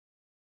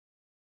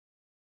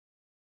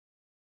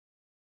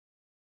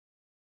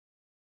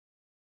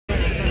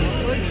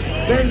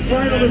Men's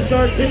final to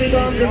start. Timmy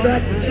Bomgren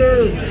back to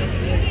serve.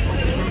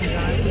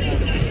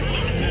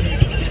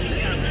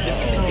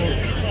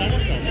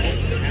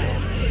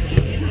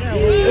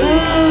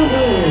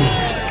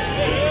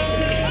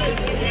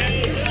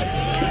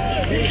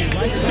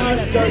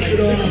 Starts it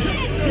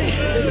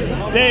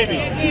off. Davey.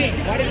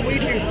 Why didn't we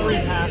do 3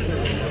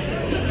 passes?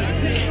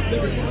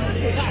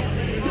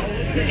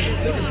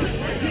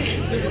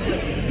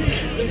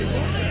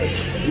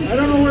 I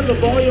don't know where the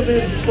volume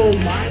is for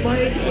my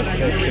mic. When I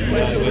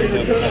request somebody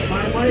to turn up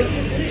my mic.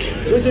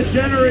 With the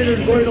generators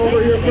going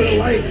over here for the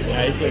lights.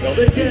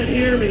 They can't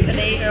hear me. Were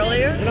they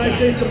earlier? And I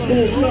say some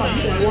cool stuff,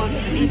 so I want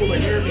people to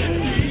hear me.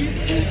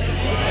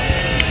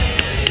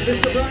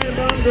 Mr. Brian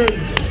Bomgren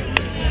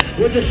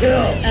with the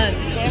kill.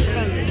 They're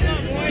from...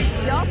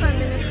 Y'all from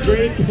Minnesota?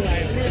 Great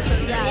play.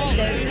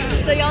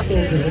 Yeah, so y'all see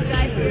these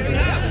guys here?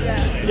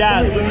 Yeah.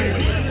 Yes.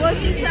 Well,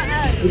 she tell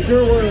us. It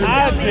sure was. I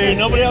had to.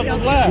 Nobody else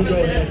was left.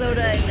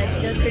 Minnesota,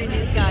 and they're treating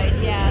these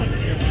guys, yeah.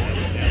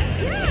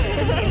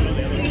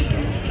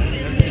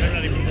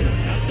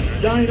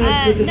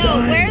 Dainis with the no,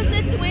 dime. where's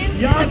the twins?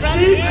 Jasmin! The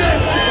brothers?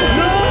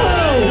 No!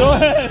 Go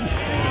ahead.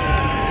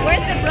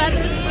 Where's the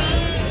brothers from?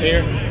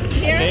 Here.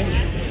 Here? Okay.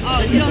 Oh,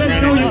 He you don't says,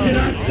 know. no, you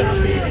cannot stop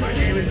me. My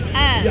name is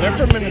They're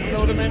from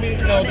Minnesota, maybe?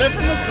 No, they're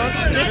from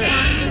Wisconsin.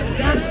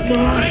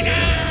 Jasmin.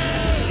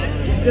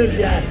 He says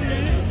yes.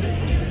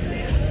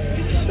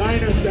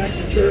 Dainis back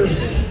to serve.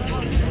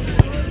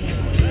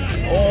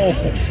 Oh.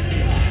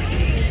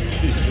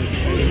 Jesus,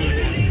 dude.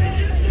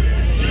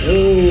 Oh.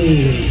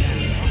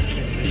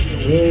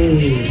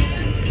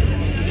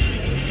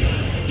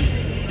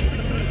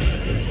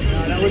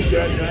 That was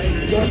good, right?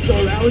 Gusto,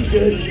 that was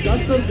good.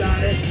 Gusto's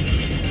got it.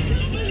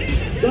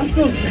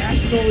 Gusto's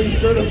nationally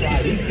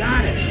certified. He's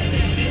got it.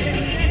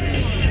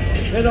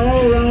 And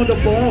all around a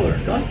baller.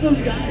 Gusto's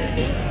got it.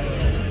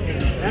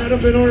 Adam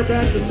and Oort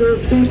back to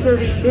serve. 2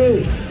 serving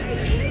 2.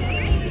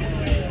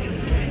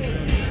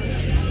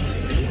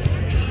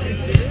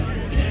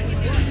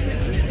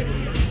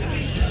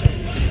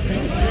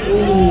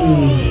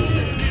 Ooh.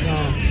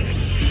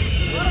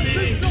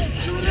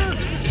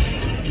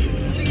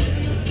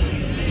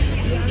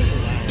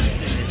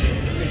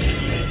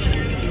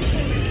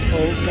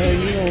 Oh, man,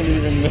 you don't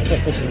even know.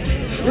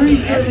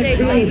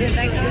 372.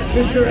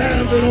 Mr.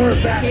 Adam and Oort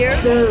back Here?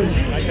 to serve.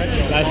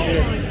 Last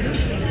year.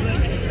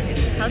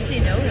 How'd she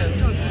know him?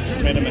 She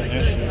met him at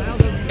Nationals.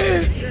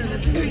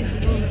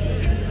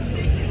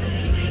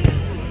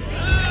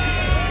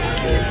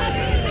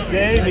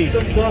 Davey.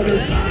 Some butter.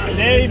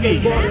 Davey.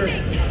 Some butter.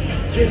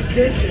 Just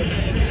dishes.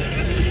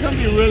 It's gonna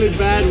be really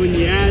bad when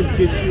your ass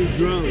gets you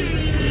drunk.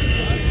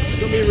 It's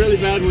gonna be really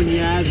bad when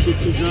your ass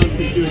gets you drunk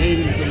since you hate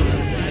him so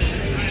much.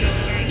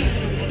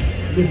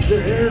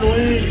 Mr. Aaron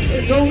Wayne.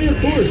 It's only a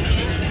quart.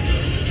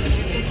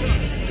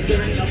 Is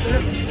there any up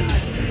there?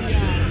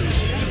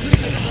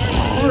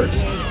 Heart.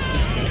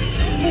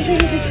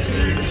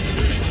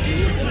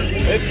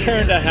 It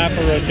turned a half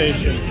a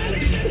rotation.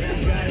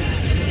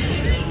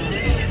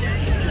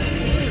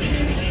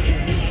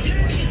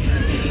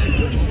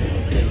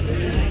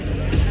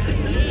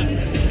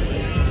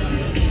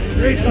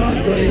 Great toss,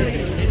 buddy.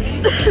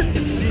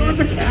 Thought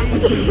the cat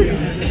was going to be on.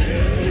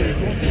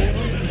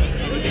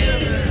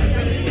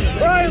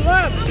 Right,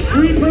 left!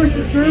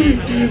 3-person serving,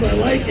 Steve. I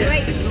like it.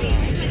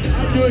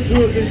 I'm doing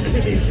 2 against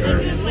Timmy,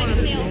 sir.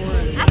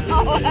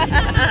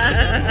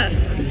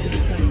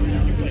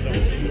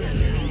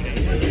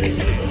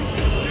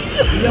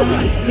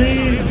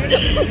 Jasmin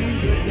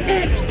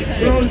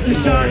throws the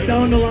shot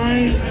down the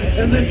line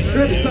and then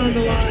trips on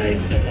the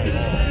line.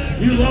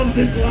 You love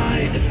this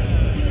line.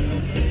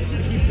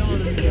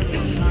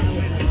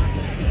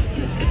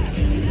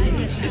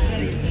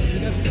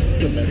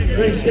 The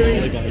best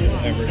volleyball you'll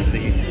ever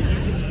see.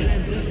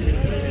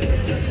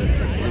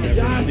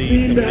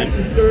 Jasmin back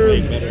to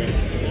serve. Better than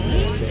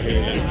this right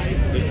here.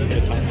 This is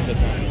the top of the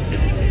top.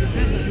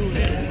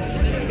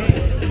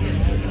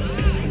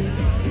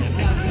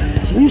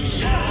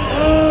 Whoosh!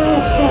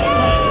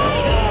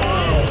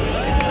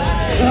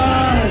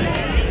 God,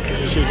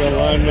 Should go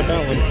line with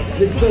that one.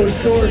 it's those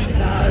shorts,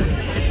 Kaz.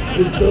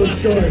 It's those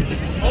shorts.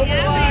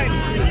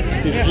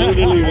 He's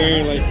literally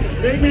wearing like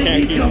They make me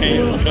khaki jump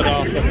pants up. cut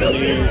off at the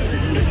knees.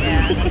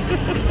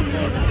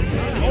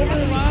 Over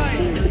the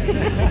line!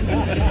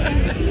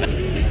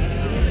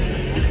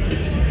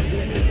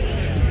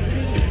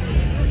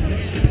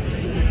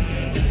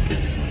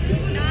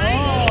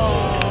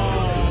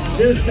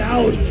 Just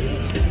out.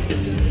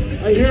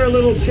 I hear a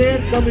little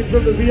chant coming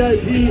from the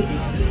VIP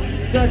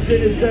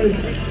section. It says,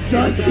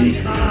 just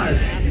because.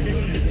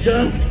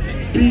 Just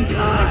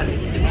because.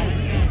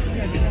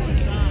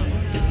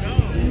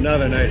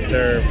 Another nice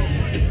serve.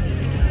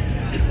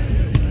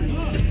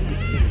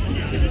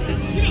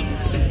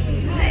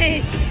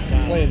 Hey.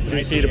 Playing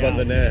 3 feet above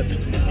the net.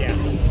 Yeah.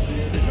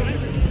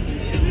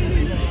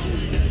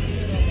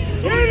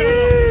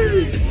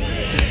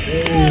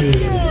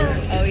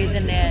 Oh, he's the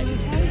net.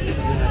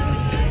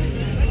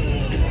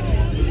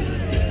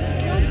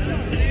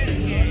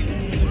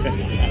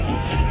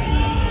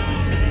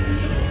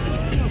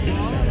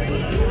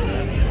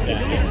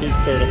 Yeah,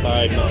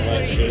 certified and all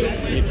that shit.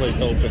 He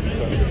plays open,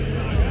 so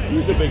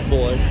he's a big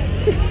boy.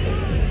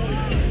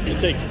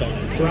 It takes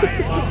that.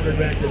 Brian Bomgren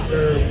back to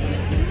serve.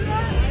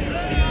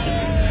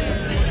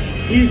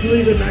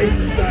 Easily the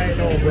nicest guy I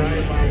know,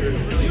 Brian Bomgren.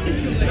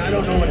 And I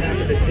don't know what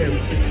happened to Tim.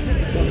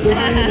 But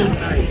Brian is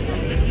nice.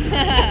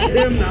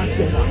 Tim, not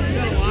so much.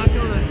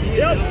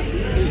 Yep.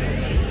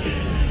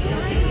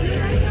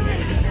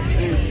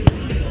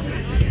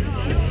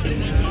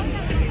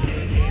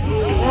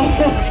 Oh,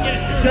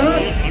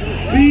 just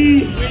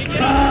because.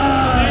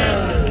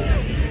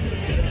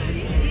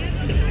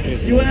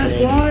 You ask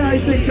why? I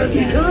say just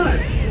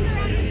because.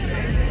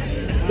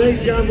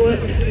 Thanks, John Blitt.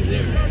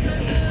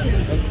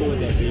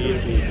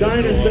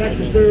 Dainis back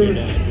to serve.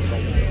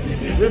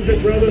 Rip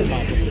it, brother.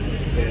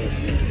 That's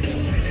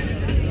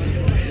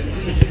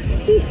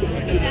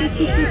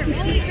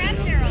holy crap,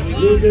 Daryl.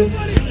 Lucas.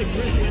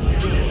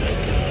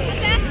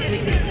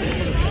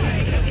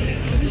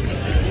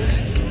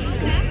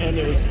 And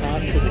it was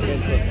passed to the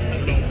good foot.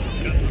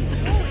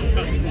 I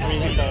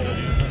mean, he caught us.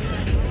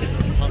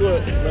 So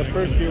the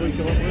first year we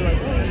came up, we were like,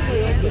 oh, let's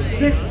go up there.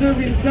 6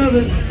 serving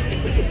 7.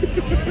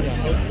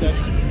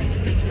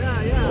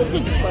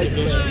 It's like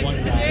this one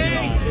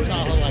guy. There's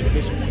not a whole lot of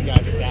fishing with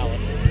guys in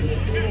Dallas.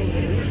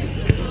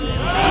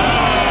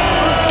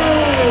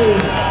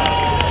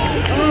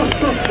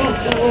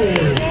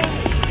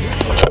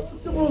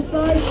 Multiple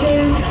side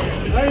chains.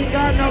 I ain't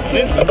got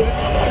nothing.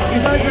 You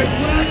guys are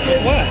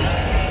slacking. What?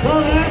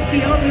 Carl Askey,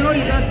 help me out.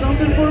 You got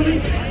something for me?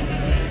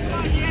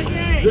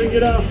 Bring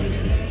it up.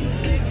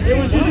 It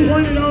was just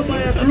pointed out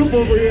by a group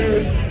over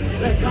here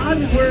that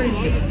Kaz is wearing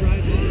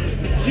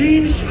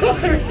jean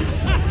shorts.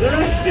 They're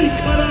actually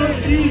cut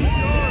out jeans.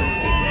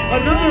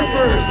 Another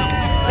first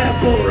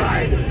at Bull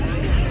Ride.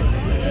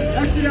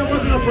 Actually, that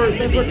wasn't a first.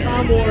 That's what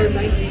Tom wore in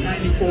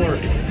 1994.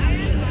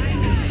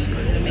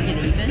 Make it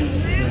even.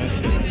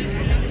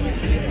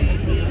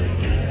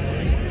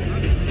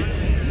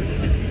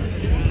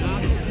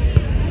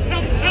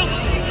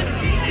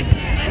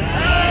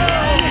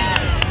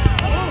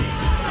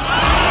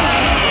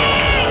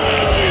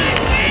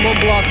 I'm on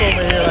block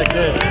over here like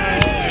this.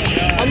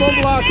 I'm on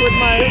block with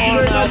my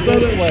arm out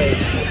this way.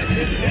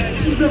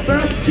 This is the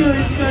best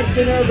cheering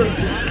section ever.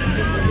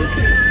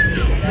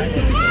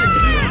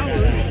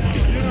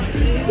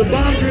 The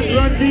Bomgren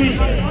run deep.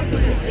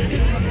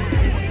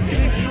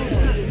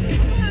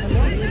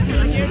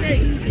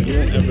 You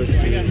won't ever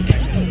see him.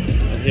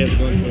 He has to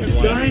go into his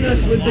wife.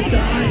 Dainis with the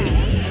dive.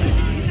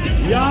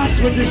 Yas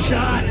with the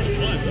shot.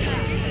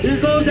 Here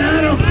goes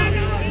Adam.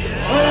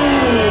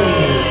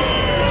 Oh!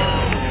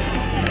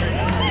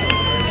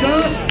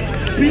 Just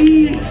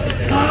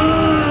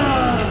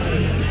because.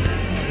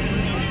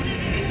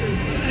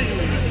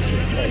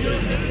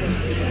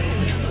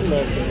 I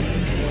love this.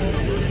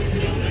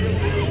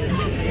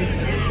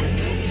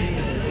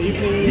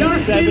 Evening, Jasmin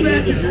 70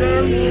 back to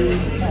serve. degrees.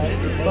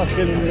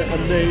 Fucking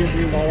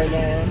amazing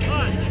volleyball.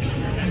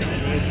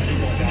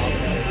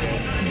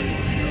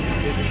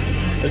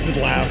 Let's just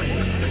laugh.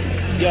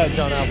 Yeah,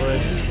 John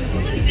Alvarez.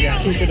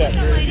 Yeah, keep it up.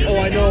 Oh,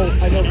 I know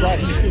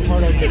Brock's just too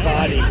hard on your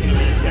body.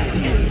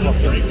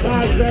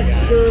 Kaz back to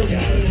serve.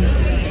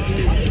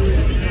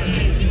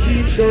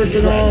 Jean shorts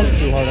and all. Brock's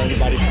too hard on your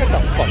body. Shut the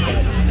fuck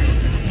up.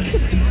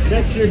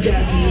 Next year,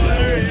 Cassie, you got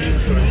all jean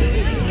shorts.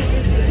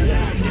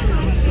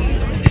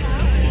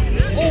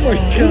 Oh my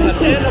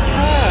god, and a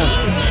pass!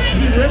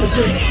 He rips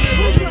it.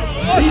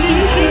 Are you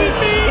kidding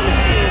me?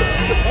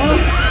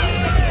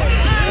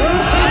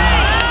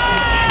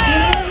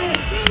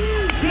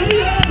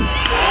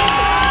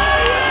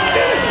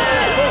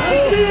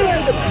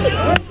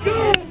 Let's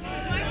go!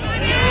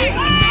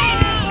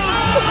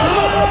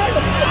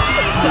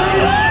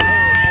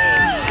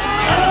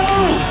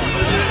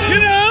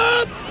 Get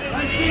up! I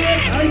see it!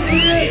 I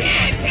see it!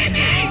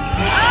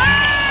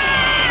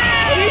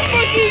 Are you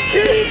fucking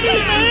kidding me,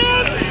 man?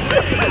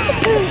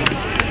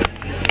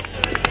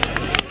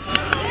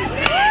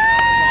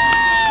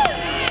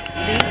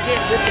 You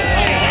can't rip the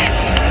light out.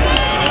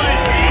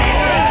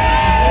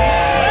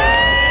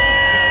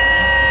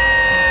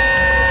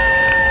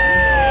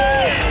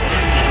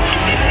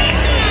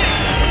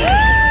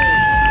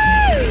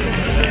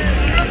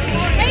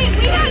 Hey,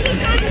 we got this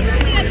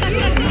controversy at the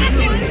last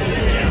one.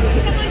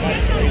 Someone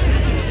just told us.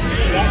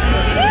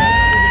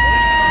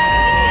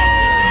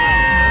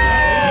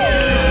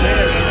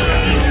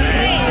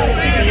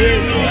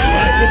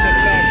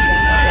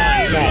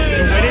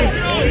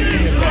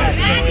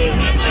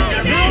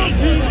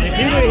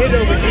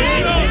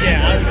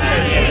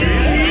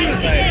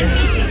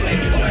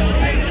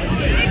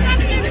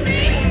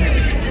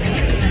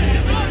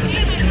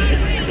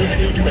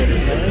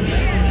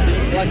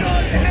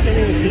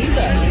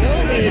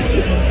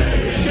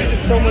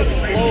 So much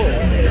slower.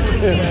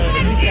 They're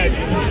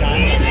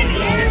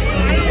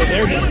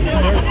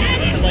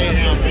playing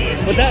out.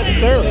 But that's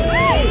serve.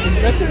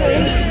 That's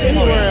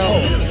anywhere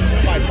else.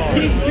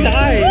 He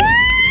dives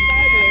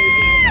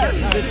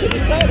sideways to the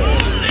side.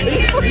 Are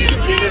you fucking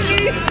kidding me?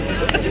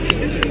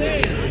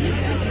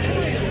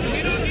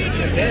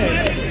 And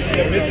then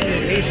the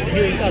miscommunication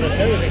here, he thought the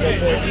serve was going to go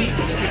for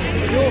it.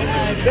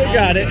 Still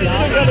got it. Still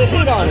got a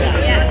hit on it.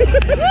 Yeah.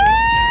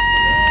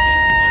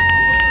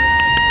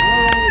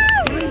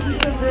 This is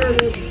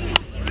converted.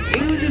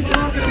 We were just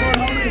talking about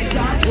how many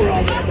shots we're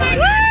all going to buy.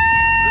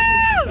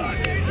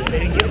 They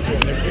didn't give it to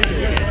him. They're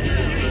free.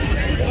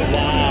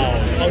 Wow.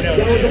 Oh no.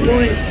 That was the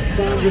point.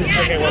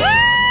 Okay, well.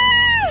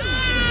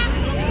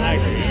 I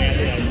agree, man.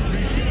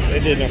 Yeah. It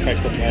didn't affect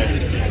the play.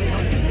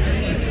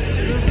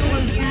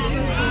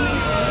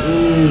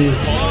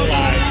 All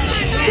lies.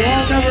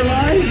 Ball never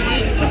lies.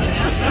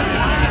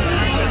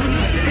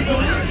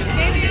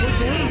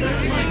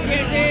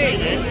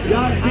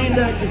 Jasmin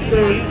back to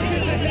serve.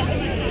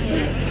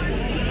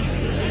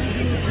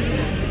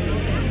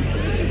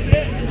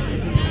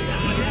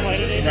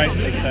 Right to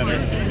the center.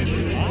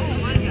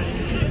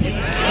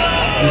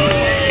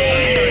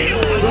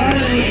 Brian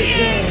with the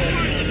throw.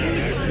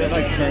 Does it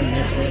like turn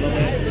this way a little bit?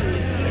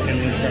 Like and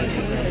then turn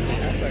this way?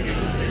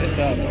 It's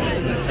up. It's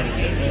gonna turn it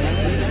this way.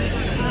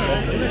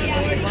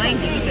 Mine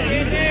even.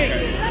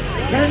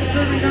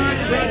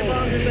 10:39, Brett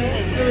Bomgren back to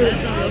I serve.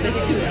 don't know if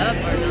it's too up or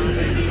not.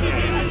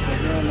 The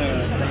girl in the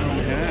brown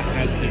hat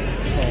has his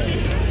phone.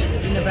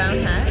 In the brown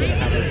hat? To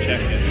have her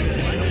check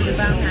it. The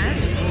brown hat?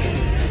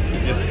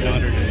 Just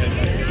nodded to him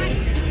like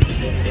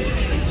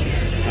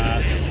this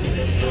pass.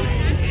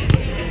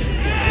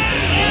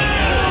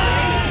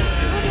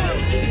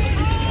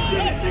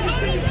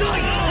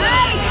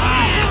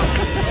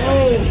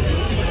 Oh!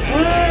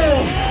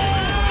 Oh!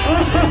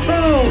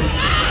 Oh!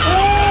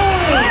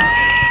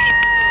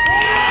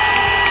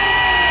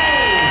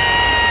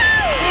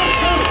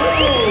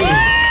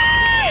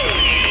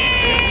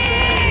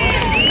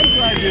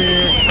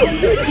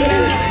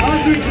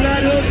 I'll drink to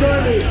that, he'll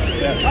join me.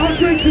 Yes. I'll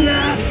drink to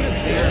that.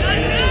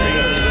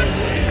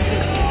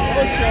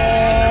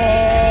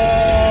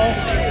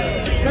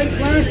 Since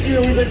last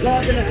year, we've been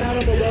talking to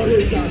Adam about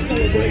his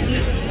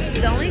celebrations.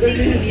 The only thing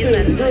to me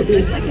is that it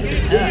looks like it's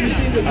Have you up.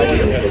 seen the I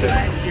wouldn't video touch from it.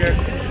 last year?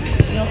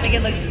 You don't think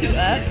it looks too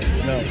up?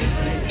 No.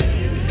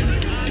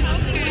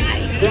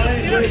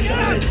 Brian breaks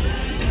on it.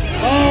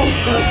 Oh,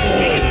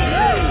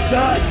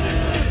 just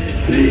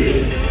be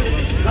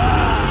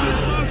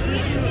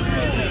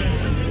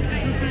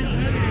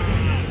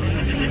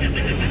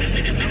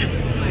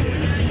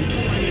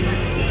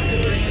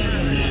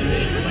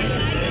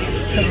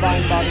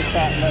Combined body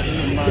fat less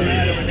than mine.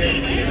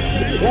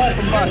 What?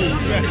 Combined.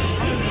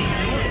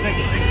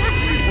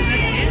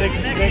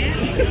 6,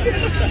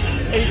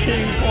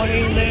 18,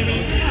 20 maybe.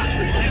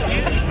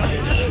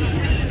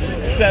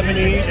 7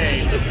 each.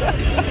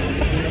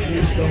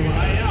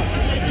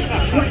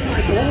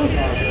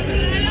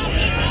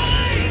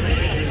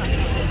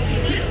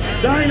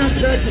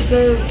 Dainis back to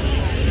serve.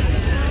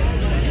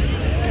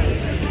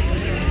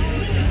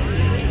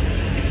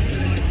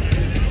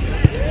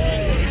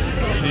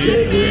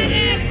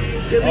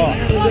 Jesus. Jimmy Oh.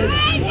 handles it.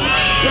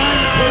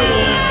 Dainis put it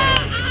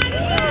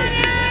away.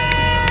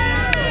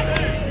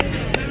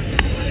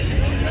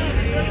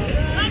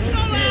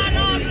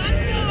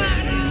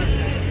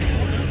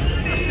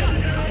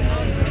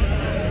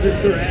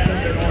 Mr. Adam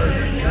and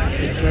Oort back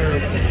to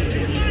serve.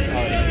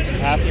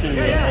 Have to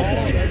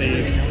open and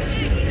save.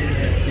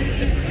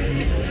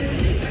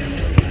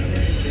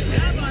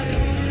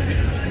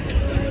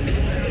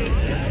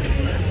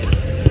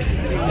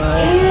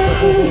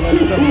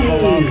 That's some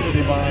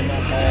velocity behind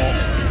that ball.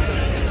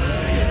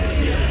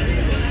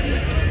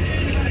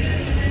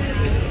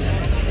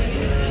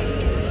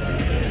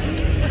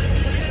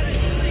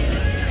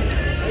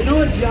 I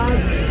know it's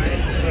Jasmin,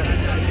 right?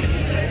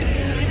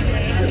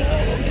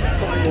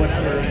 Fine,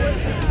 whatever.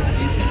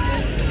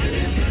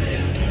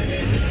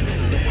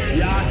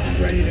 Yas is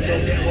ready to go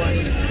get one.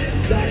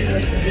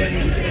 Dainis is ready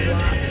to get a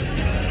block.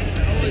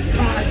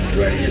 Kaz is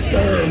ready to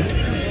serve.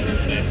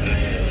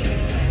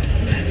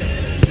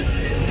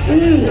 Ooh,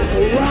 a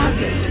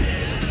rocket.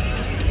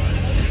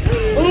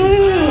 Ooh!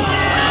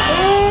 Oh!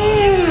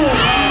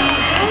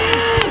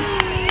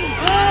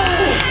 Oh!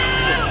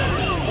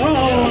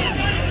 Uh-oh!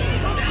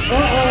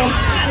 Uh-oh!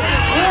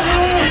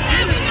 Uh-oh!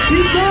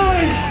 Keep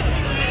going!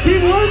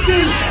 Keep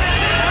working!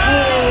 Oh!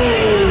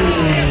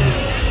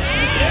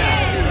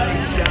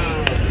 Nice job.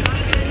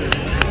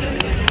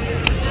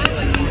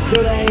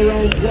 Good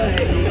all-around play.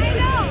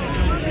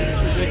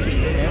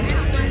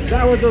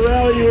 That was a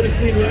rally you would have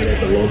seen right at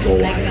the local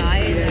That YMCA. guy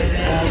in the red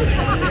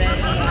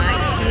and black,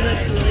 he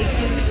looks really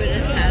cute with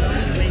his hat on.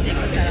 When he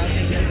takes his hat off,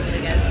 he looks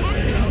like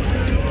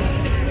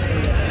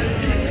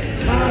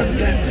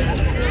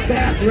Kozlarek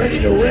back ready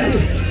to rip.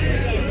 Isn't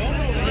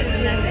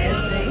that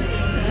interesting?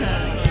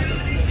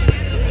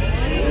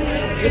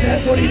 And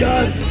that's what he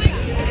does.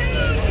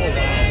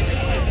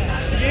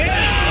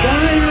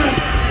 Dainis!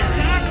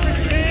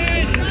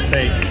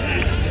 Mistake.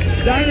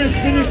 Dainis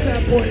finished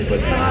that point, but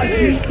Kaz,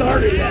 you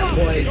started that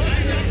point.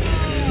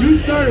 You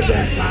started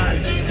that,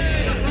 Kaz.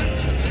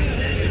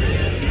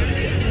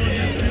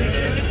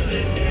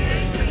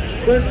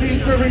 13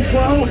 serving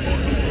 12.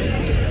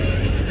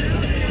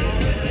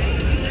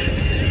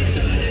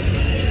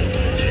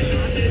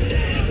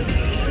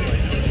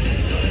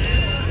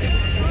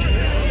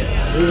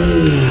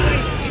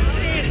 Ooh.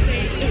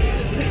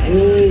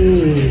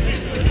 Ooh.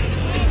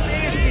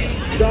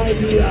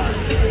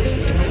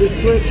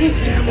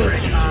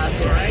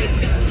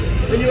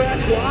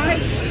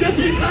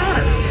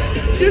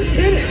 just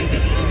hit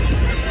it.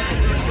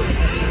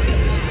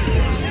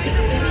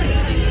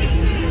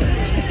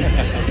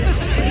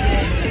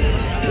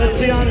 Let's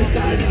be honest,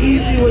 guys.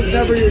 Easy was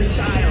never your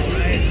style,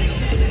 right?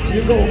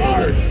 You go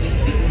hard.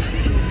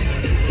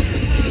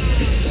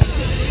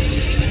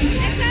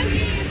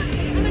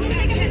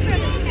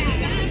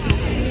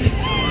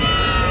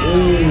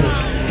 Ooh,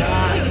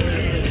 Yas.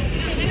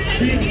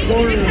 Deep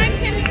corner.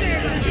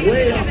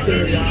 Way up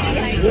there,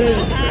 Yas. Way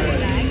up there.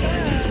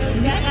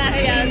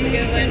 Yeah, that's a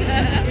good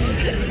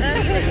one.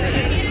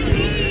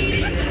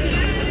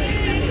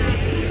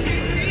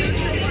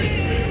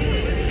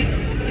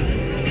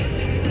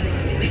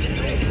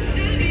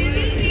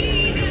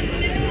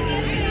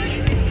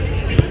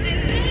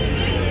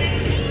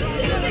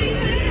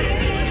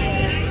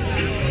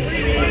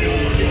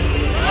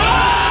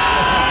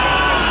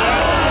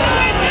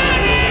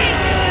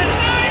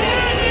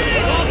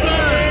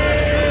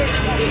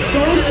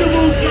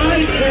 Sociable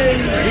side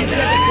change.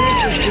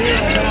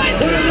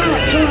 Put him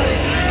up, come on.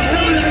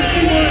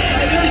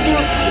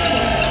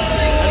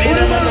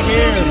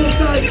 Sociable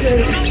side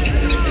change.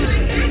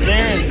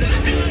 Darren,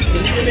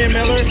 can you give me a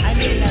Miller? I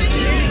need another.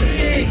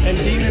 And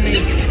Dina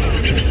needs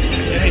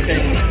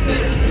anything.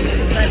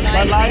 But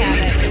Bud Light? I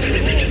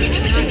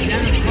have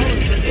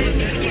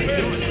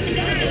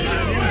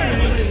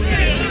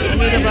I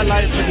need a Bud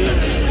Light for me,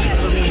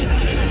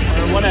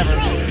 or whatever.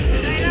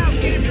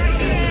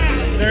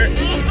 Sir?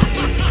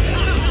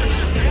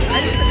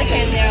 I just put the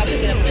can there, I'll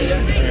pick it up later.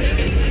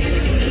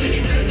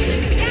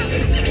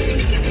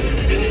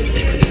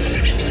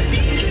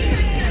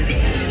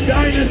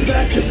 Dainis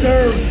back to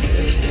serve.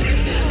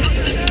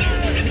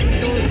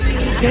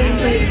 Game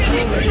face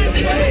ready to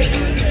play.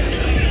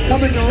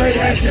 Coming right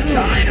at you,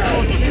 Dainis.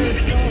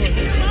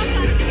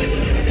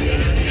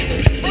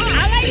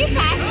 I'll let you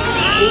pass.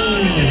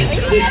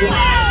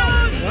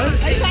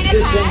 Are you trying to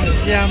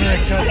pass? Yeah, I'm gonna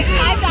cut Okay, through.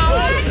 $5.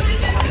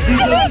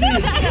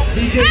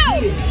 No!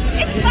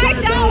 It's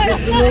 $5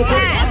 for the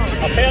pass.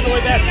 I'll pay on the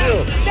way back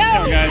through. No,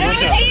 Sorry, guys, I watch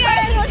don't out. take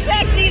personal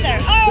checks either.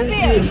 Or a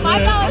beer. $5 I'm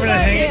gonna for a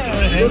hang. beer. I'm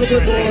gonna hang. Little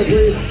bit more,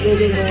 please. Little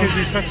bit more. Because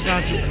you're such an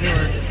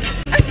entrepreneur.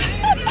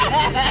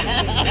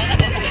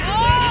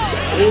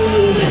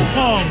 Ooh.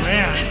 Oh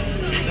man,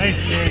 nice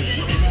dig.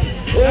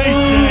 Ooh.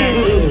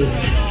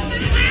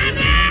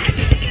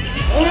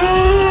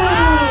 Oh!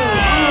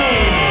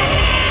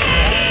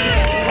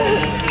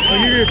 I'll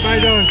give you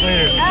 $5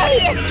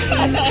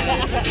 later.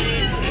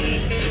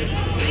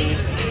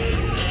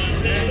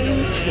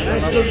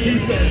 That's some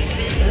defense.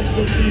 That's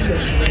some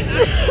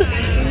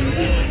defense.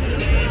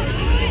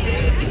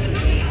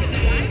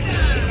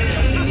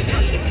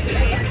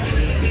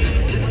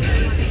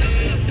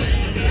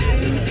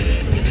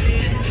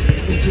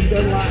 Just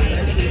unlocked.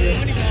 I see you.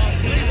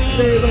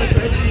 Save us.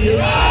 I see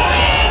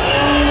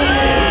you.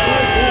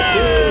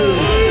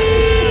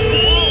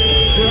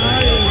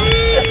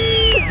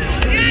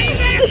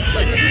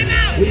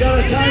 We got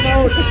a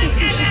timeout.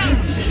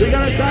 We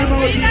got a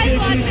timeout.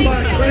 TJG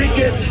spot. Crank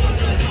it.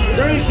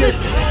 Crank it.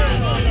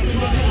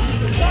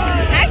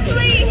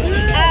 Actually,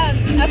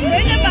 a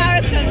friend of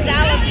ours from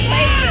Dallas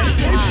played this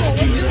hall.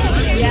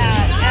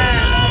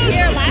 Yeah,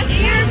 here last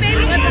year,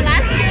 maybe was the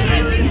last year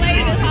that she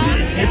played with hall.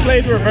 You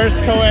played reverse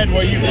co-ed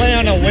where you play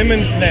on a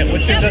women's net,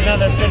 which is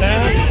another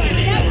finale.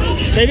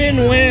 They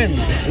didn't win.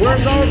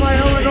 Where's all my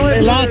Illinois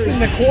They players? lost in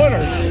the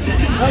quarters.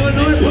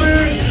 Illinois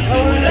players?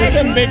 There's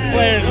some big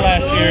players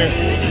last year.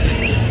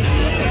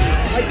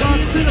 I talk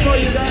shit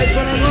about you guys,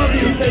 but I love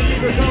you. Thank you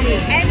for coming.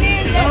 And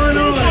then the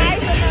two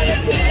guys, another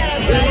team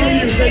that are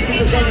playing, they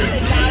came down to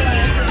Dallas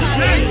with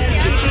the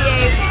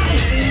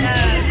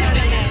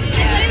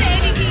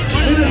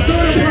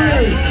Minnesota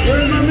players.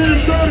 Where's my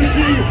Minnesota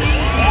team?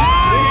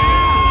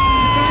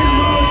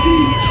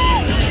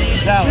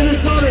 Dallas.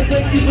 Minnesota,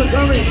 thank you for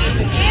coming.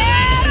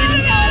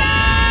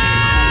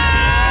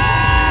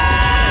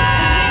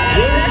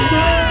 Let's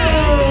go!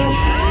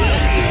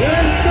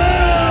 Let's go!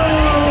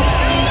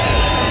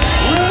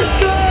 Let's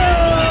go!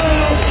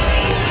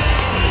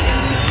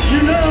 You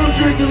know I'm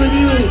drinking with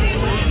you.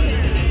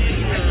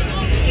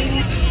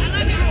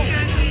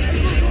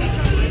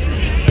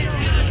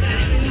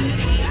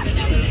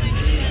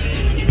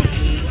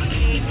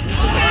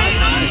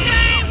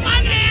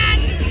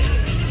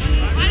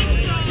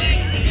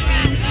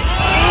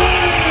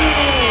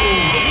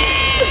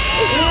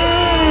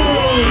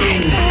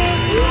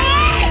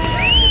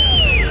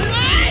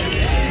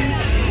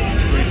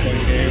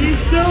 He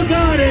still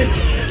got it.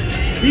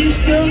 He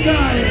still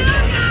got it.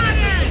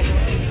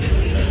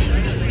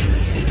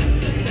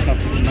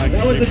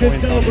 That was a good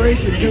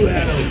celebration too,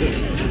 Adam.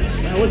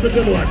 That was a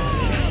good one.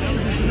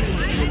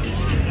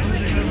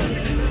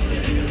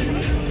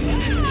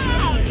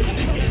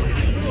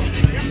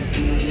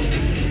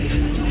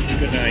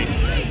 Good night.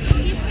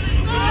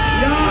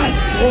 Yes,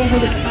 over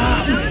the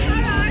top.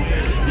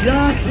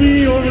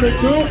 Jasmin over the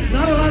top.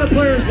 Not a lot of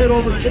players hit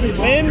over Timmy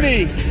Bomgren.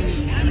 Andy.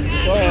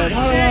 Go ahead.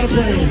 Not a lot of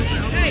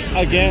players.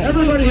 Again.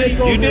 Everybody hits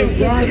over You didn't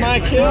Brian. fix my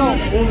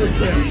kill. Over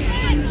Tim.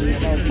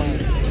 That was mine.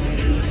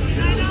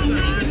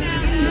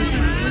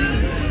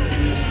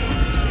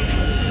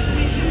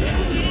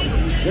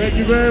 Thank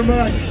you very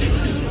much.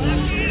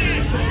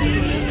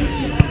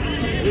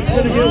 It's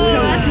gonna get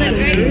weird. That's a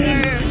great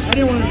serve. I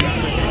didn't want to.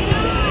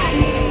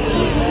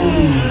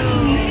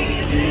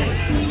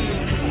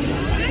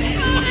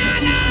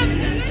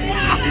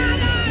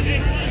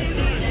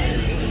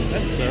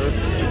 That's serve.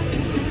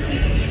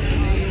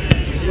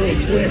 Little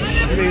switch.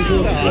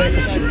 Little switch.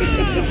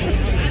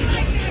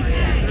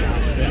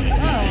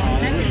 Oh,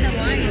 that is the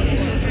wine.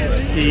 It's so good.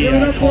 He Give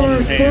it up for called our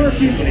his hands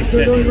when he scorekeepers. said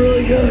They're doing this.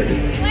 really good.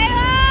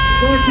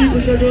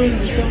 Scorekeepers are doing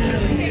fine.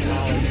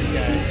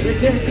 Guys. They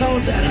can't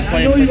count that.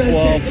 I know Playing you for guys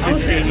 12, can't count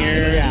 15 that.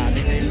 years. Yeah, I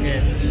mean, they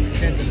get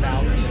tens of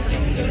thousands.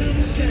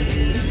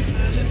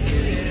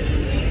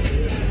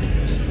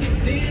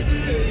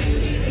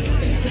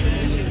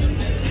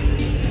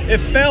 It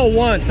fell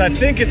once. I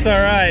think it's all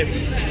right.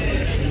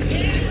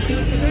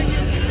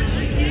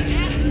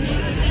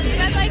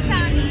 I'd like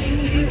some.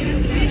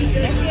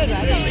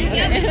 That's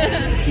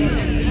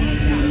good,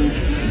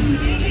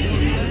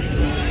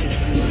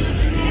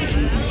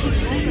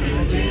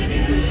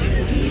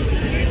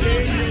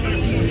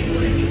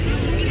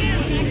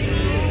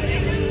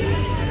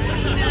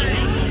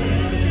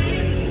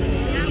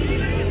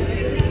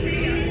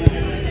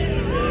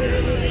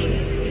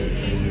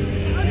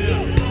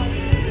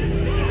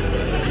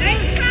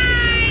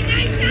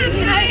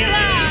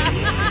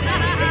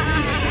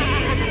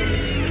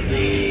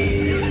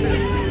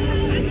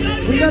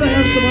 We gotta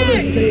have some other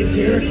states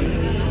here.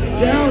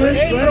 Dallas,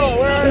 right?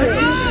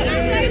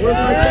 Where's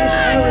my best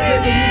hour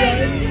with you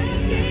guys?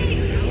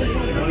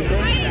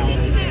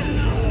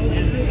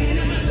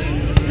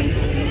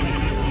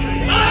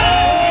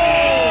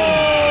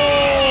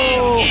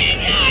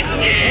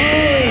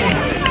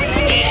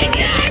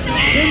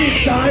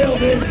 Jimmy's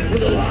dialed in for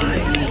the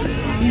line.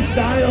 He's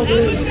dialed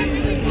in.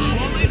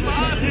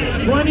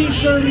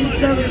 20 serving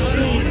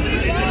 17.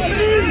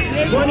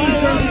 20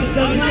 serving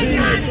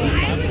 17.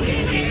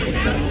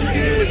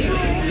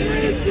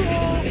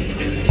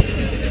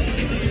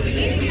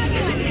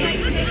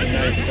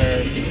 Nice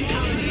serve.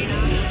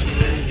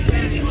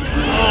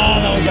 Oh,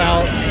 that was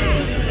out.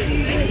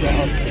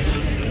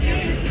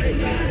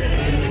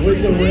 With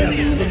the rip,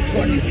 from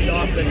 20 feet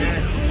off the net.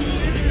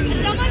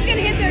 Someone's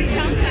gonna hit their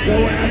jump on Go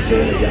it. after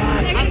the They're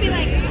yacht. gonna be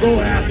like, Go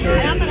after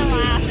I'm it. gonna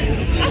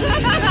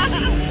laugh.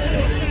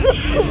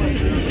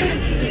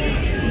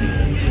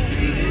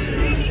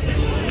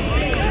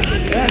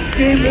 That's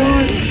game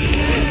one.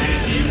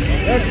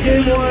 That's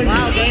game one.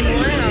 Wow, game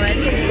one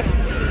already.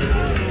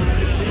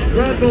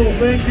 Gretel,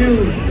 thank you.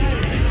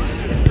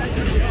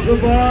 The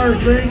bar,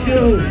 thank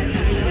you.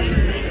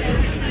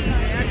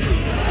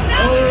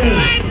 Oh.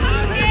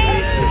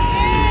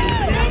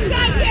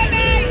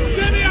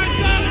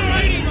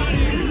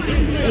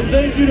 And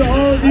thank you to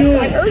all of you.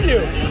 I heard you.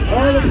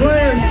 All the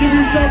players, give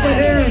yourself a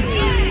hand.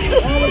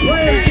 All the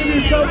players, give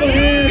yourself a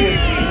hand.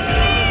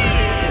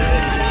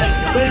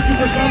 Thank you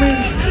for coming.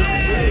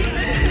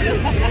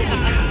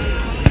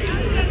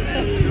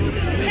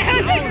 That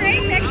was a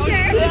great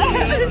picture.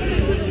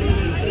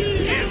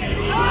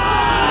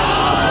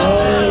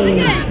 Oh,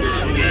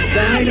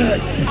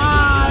 Dainis.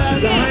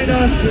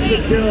 Dainis with the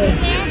kill.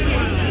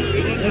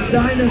 And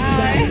Dainis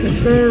back to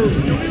serve.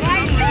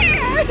 Right there.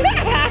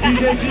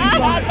 DJ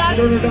G-Spot,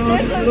 turn her down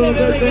just a little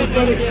bit. Thanks,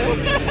 buddy.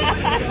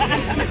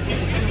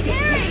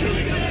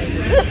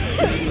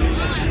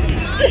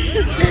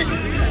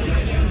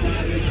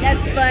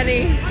 That's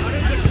funny.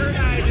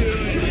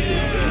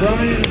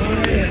 Brian,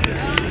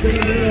 to the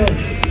middle.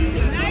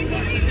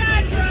 Nicely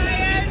done,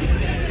 Brian.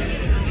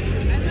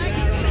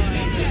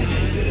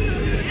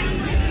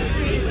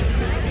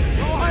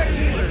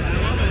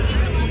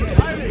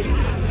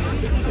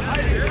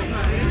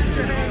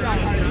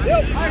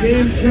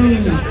 Game two.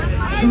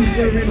 2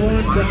 serving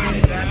 1.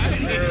 Dainis back to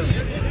serve.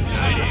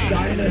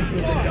 Dainis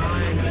with the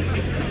dime.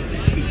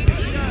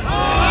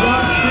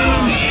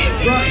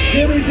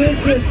 Jimmy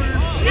takes it.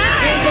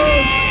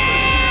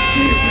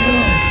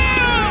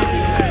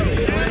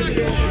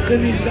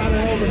 Jimmy's got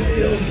all the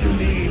skills you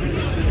need.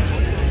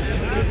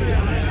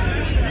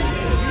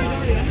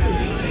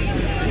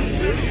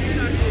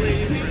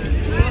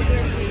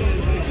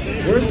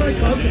 Where's my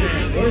cousin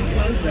at? Where's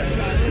cousin at?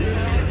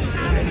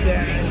 And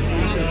Dennis.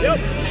 Yep.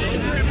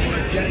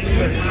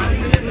 Jasmin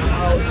in the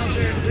house.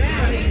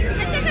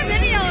 I took a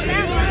video of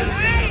that one.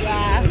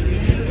 Yeah.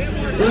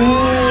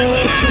 Oh.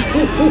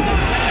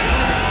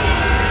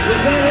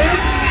 Was that it?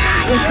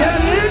 Was that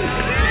it?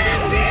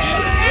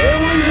 It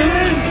was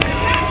in.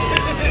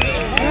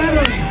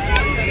 Adam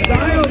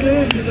dialed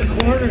into the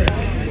corner.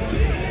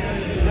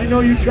 I know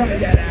you tried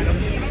that, Adam.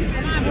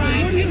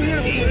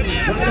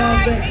 Right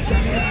off that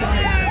giant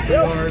bike of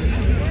yours.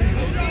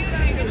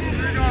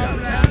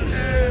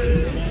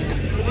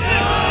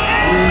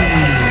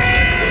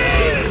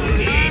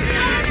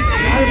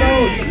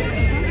 Timeout.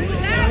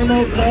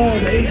 Timeout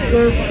called. Ace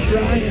serve by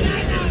Brian.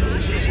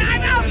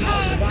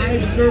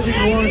 5 serving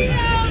 1.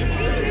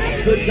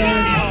 Good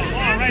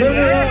time. Turn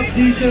it up,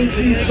 DJ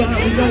G-Spot.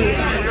 We got a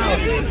timeout.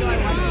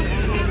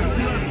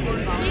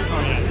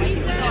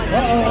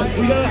 Uh-oh.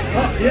 We got,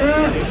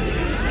 yeah.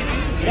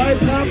 By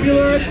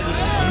popular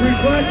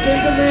request,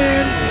 take a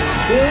man.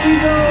 Here we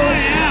go.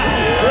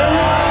 Here we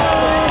go.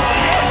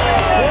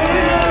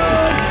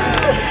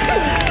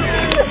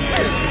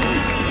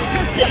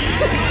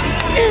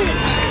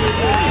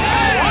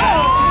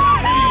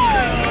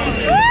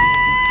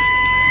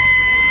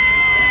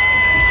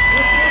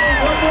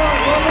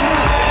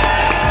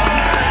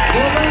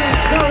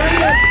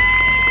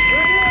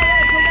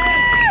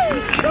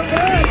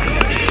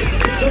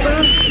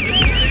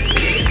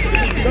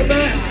 Come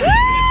back.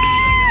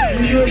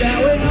 You do it that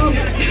way now?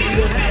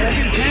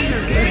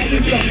 Let's do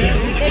something.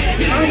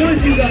 I'm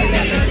with you guys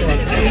on this one.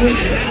 I'm with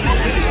you.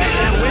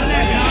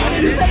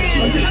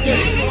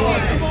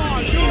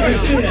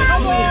 Let's do it.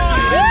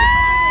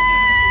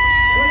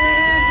 Put your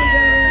hands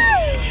together.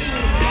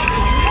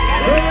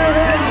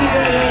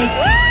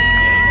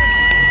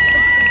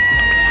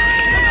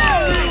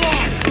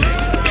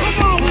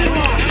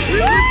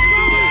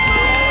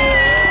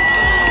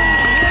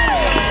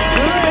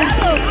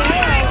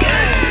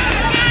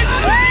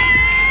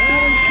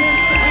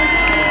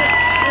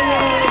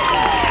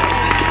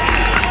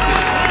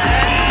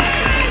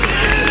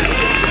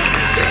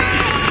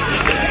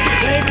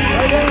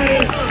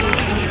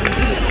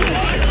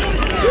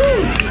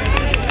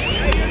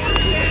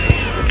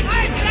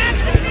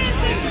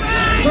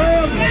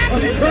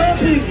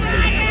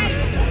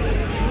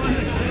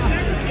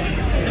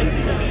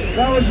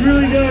 That was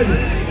really good.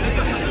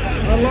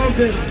 I loved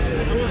it.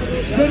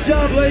 Good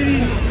job,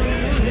 ladies.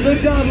 Good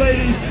job,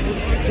 ladies.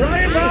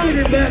 Brian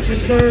Bomgren back to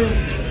serve.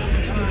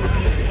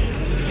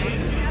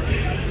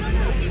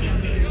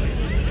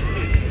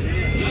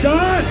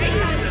 Shot!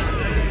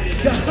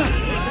 Shot!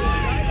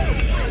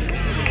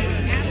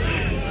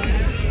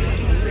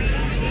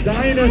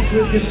 Dainis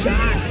with the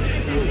shot.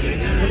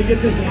 I'm gonna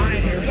get this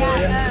line here for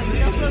you.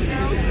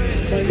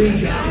 My new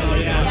job.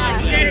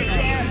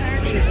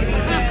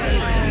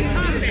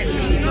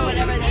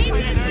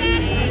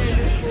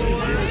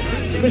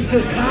 Mr.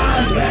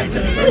 Koz back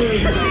to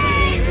serve.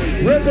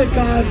 Rip it,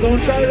 Koz.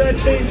 Don't try that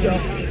change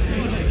up.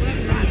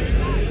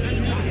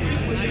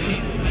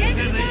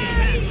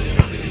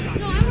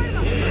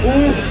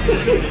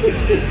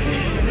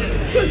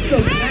 Just so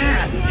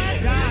fast.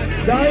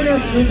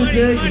 Dainis with the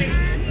dig.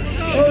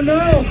 Oh no!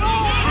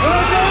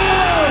 Oh no!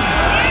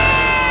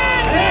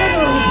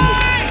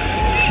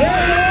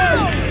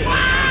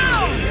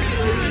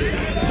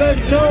 Says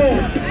no,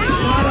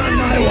 not on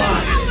my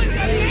watch.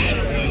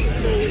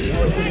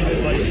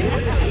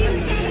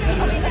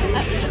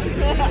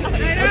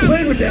 I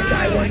played with that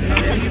guy one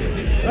time.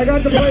 I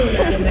got to play with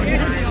that one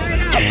time.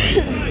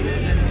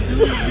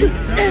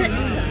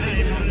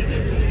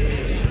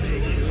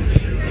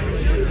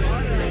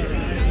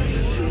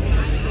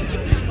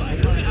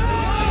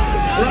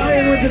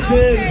 Brian with the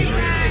dig.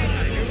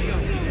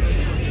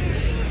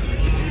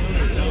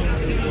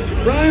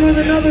 Brian with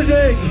another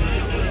dig.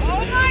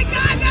 Oh my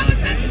God, that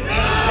was a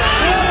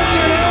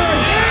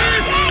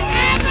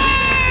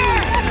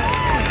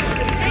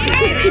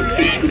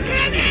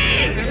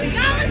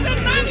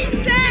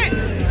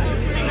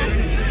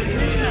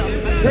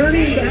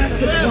turning back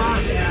the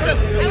clock. I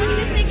was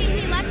just thinking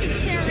he left his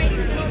chair right in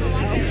the middle of the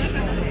wall.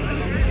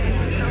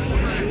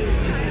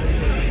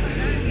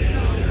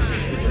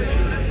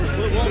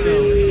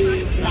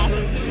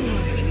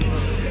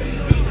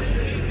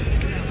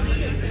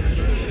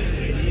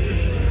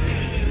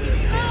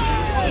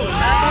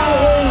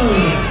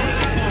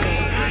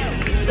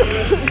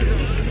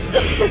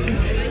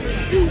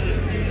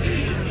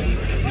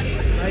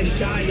 Nice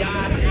shot,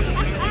 Yas.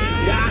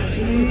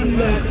 Jasmin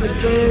back to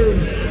serve.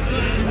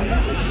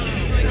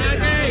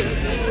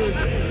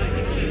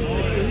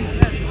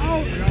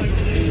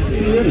 He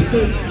rips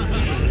it.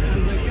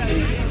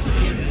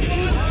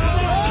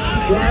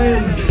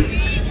 Brian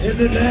in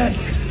the net.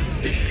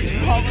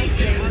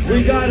 We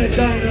got it,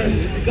 Dainis.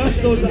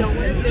 Gusto's up.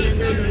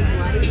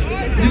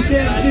 You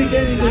can't sneak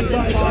anything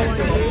by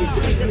Gusto.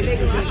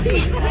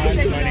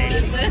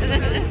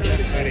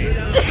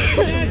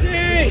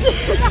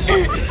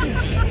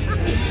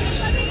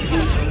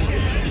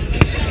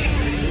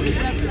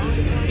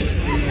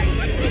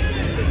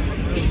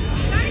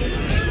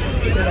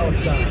 Get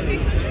outside.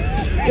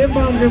 Get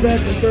Bomgren back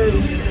to serve.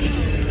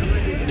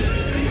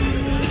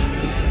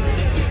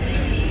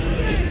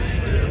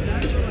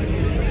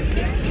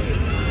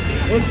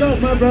 What's up,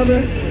 my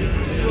brother?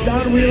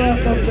 Don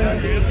Wheelock up there.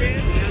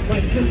 My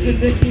sister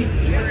Nikki.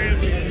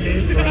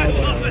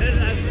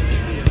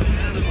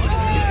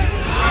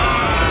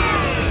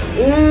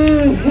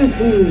 Ooh,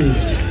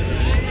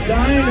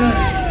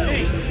 Dainis.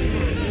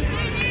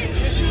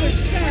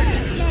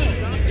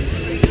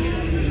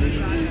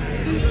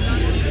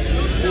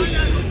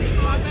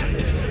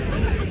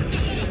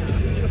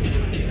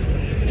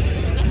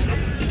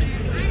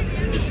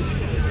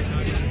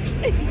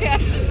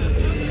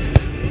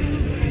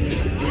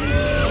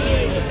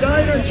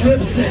 Dainis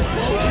rips it.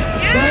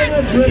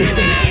 Dainis rips it.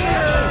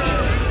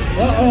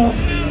 Uh-oh.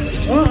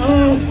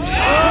 Uh-oh.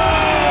 Oh!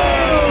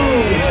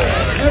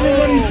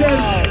 Everybody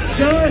says,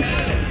 just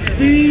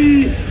be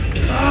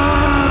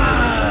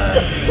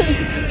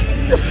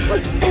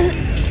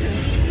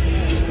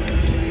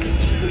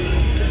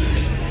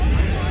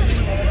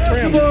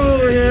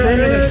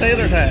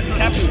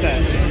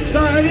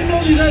Sorry, I didn't know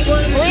if you guys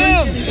wanted to drink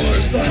anymore,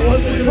 so I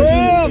wasn't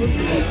going to do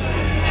it.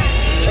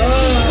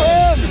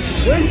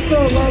 Wisco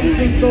loves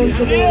the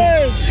sociable.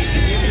 Cheers!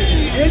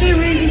 Any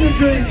reason to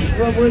drink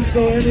from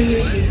Wisco, any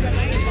reason.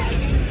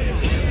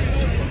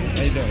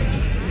 How you doing?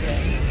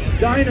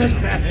 Dainis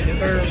back to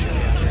serve.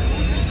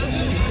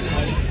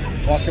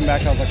 Walking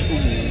back, I was like,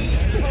 ooh.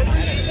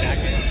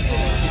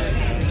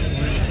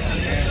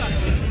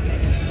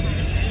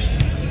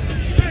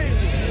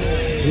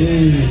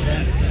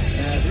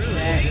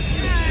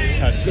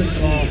 Touch. Good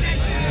call.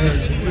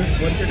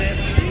 What's your name?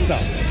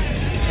 Sucks.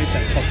 Hate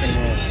that fucking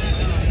roll.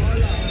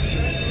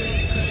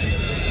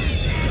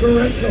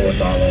 Carissa was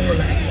all over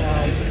that.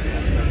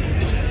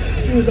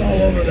 She was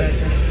all over that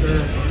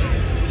serve.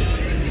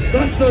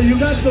 Gusto, you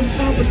got some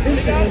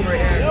competition over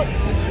here.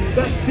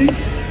 That's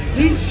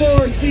these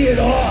four see it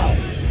all.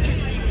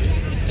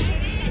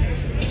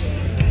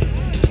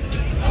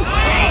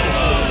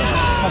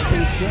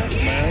 Fucking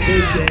sick, man.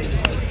 Big game.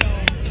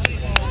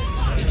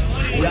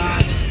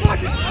 Yes.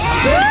 Thank you,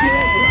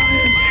 Brian.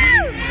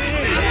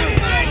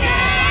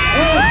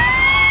 Oh,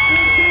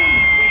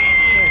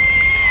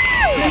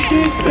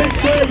 15,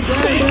 6,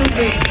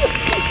 Brian.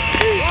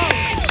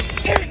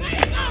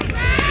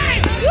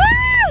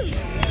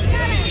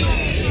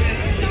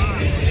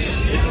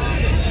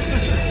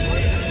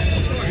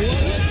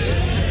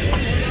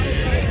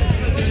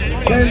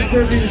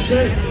 Serving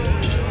 6.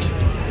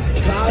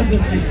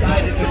 Kozlarek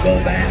decided to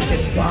go back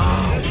and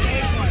bomb.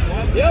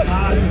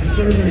 Kozlarek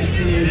serve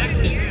receive.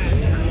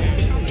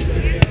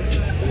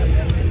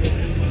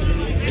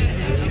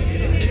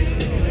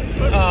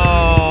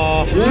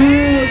 Oh.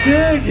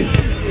 Big.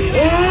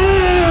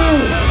 Oh!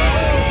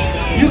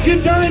 You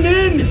can dine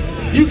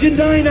in. You can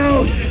dine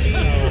out.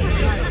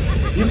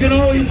 You can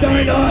always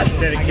dine us.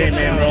 Said it came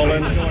in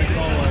rolling.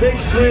 Big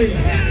swing.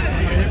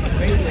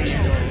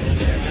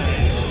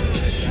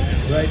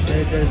 Right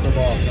there's the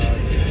ball,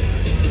 Koz.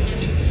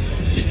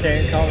 You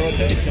can't call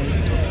rotation.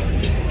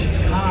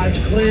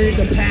 Koz clearing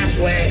the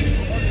pathway.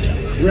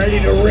 Ready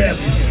to rip.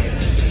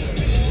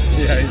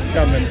 Yeah, he's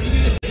coming.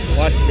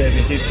 Watch,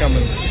 baby, he's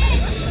coming.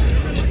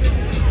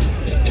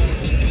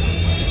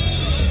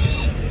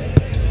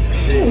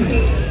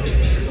 Jesus.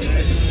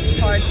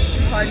 Hard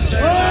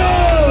serve.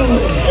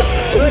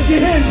 Oh!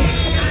 Again!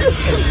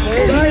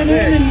 Dine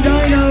in and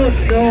dine out.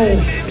 No.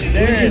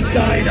 They just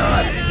dine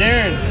us.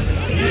 Darren.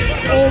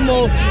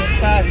 Almost as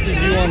fast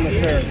as you on the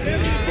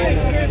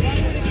serve.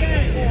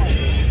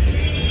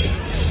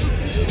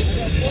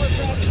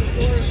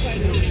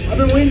 I've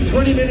been waiting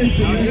 20 minutes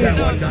to use that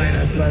one,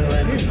 Dainis, by the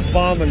way. He's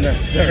bombing that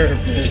serve.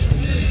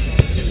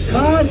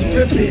 Koz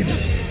ripping.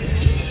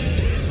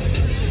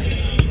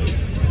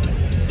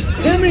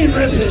 Timmy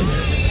ripping.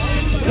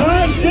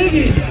 Koz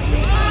digging.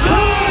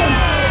 Koz!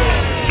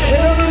 And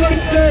everyone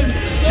says,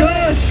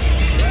 just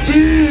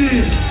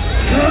be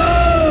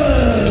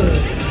Koz!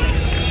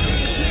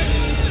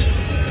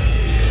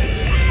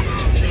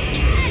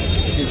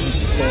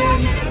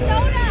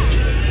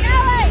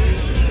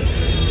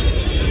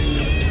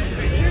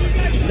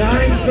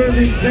 Nine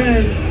serving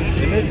 10.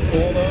 Isn't this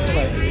cool though?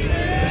 Like,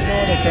 there's no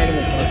other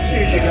tournaments like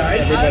this. You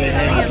guys. Everybody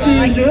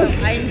hangs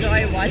out. I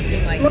enjoy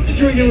watching like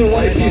Drinking with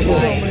white people.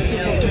 Sitting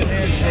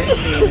there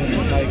drinking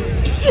and like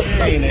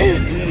cheering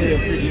and really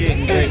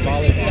appreciating great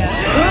volleyball.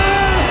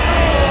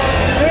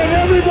 Ah! And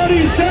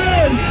everybody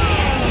says,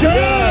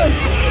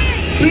 just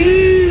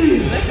be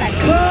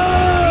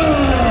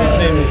Koz! His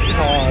name is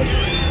Koz.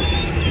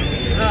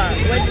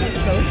 What's his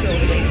social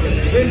thing?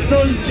 It's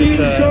those jean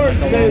shorts,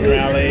 like a baby.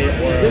 rally or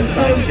a It's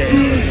side those change.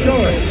 jean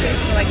shorts.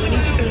 So like when he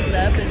screws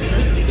up, it's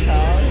just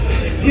because.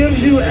 Gives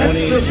you When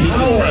extra he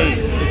power.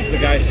 just aced. It's the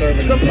guy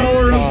serving The his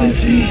power of the Koz.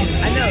 jean.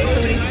 I know. So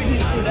when he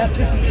screwed up,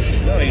 though.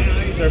 No, he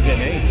served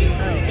an ace.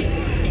 Oh.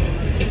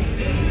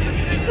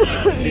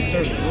 He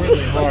served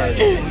really hard.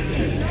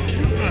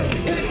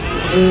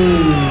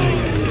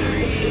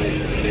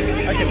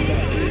 I can.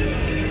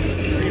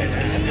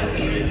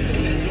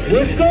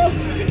 Wisco?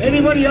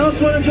 Anybody else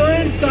want to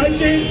join? Side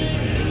change?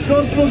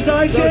 Sociable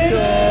side change?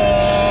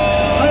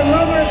 I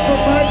love it. From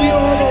my view,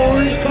 all the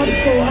orange cups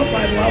go up.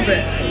 I love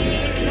it.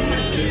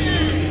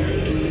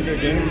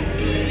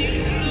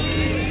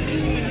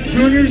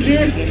 Junior's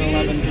here. 10,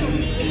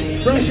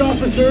 11. Fresh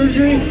off of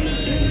surgery.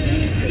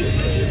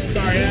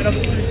 Sorry, Adam.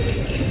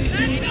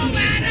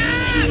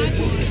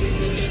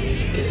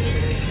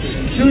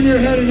 Junior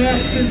had an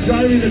accident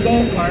driving the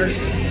golf cart.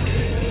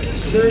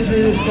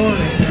 Surgery this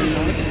morning.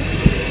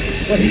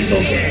 But he's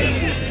okay.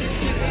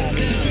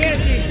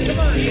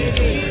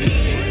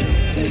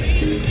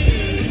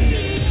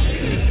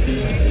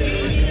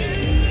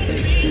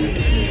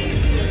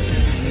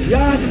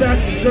 Yas back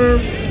to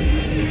serve.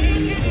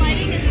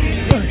 Sliding is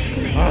seriously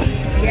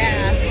amazing.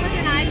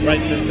 Yeah.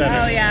 Right to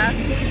center. Oh yeah.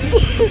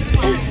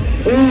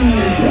 Ooh,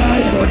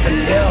 Brian with the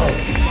kill.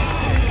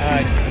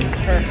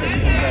 Perfect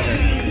to center.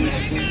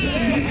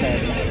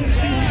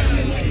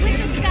 With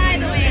the sky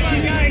the way it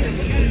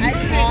is.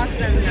 That's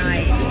awesome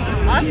night.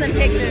 Awesome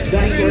pictures.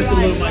 That's Really worth a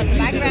little like money. the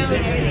background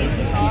and everything is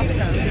just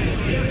awesome.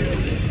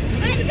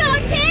 Let's go,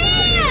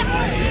 Tim!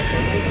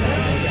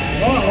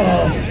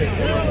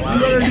 Uh-oh. You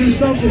better do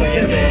something,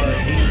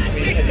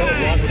 man.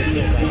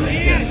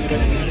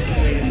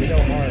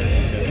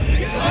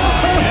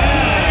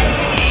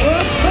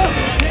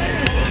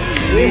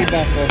 Knee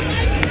buckle.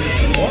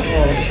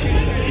 Uh-oh.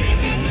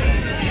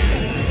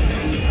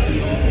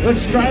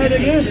 Let's try it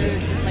again.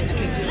 Just like a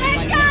picture of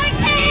like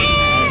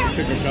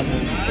Took a couple.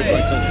 Took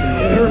like some.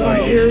 It hurt my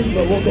ears,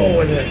 but we'll go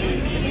with it.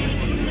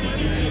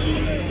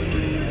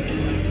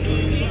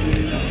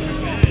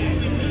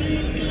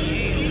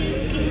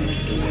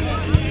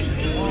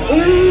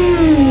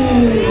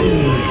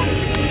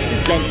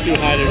 He jumps too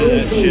high to do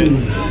that shit.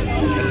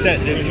 That set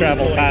didn't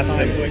travel past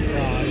him.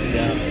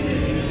 Yeah.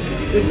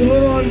 It's a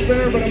little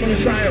unfair, but I'm going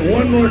to try it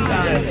one more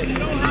time.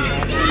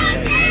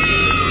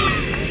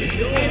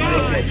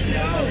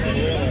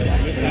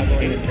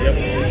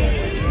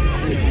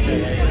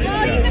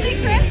 well, you can be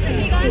Chris and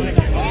be gone for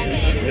the whole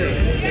game.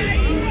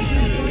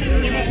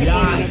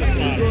 Yes.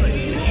 Oh,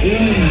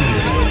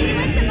 we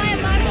went to buy a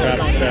bottle of Grab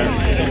a set.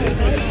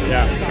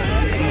 Yeah.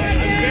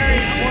 Very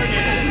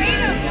important.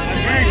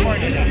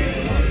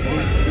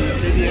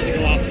 Maybe you have to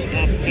go off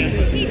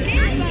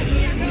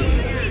camera.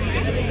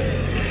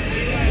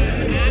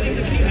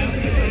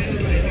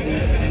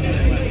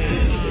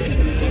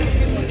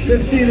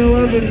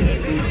 15-11.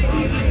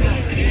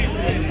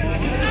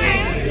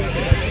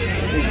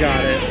 We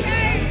got it.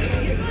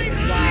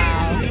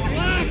 Wow.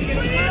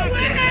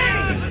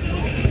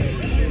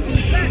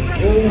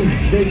 Oh,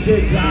 big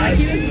Like guys.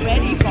 he was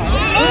ready for it.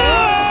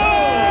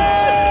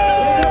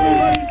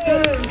 Everybody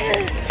says,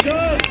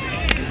 just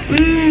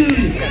be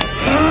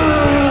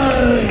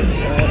kind.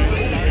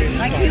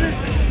 Like he was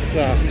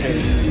Sucking.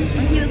 on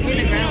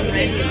the ground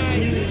ready,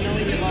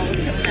 knowing the ball was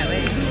coming that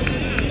way.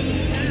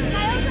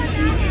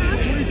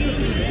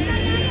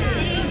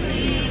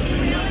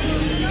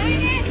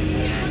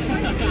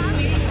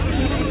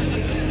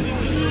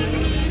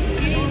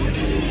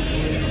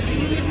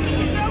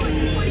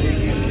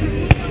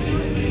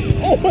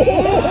 Oh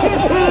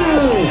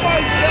my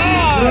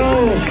God! No,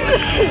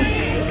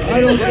 I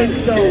don't think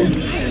so.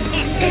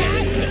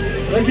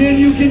 Again,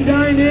 you can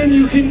dine in,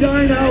 you can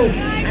dine out, I don't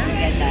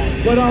get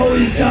that. but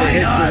always If it dine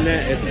hits the us.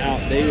 net, it's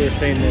out. They were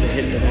saying that it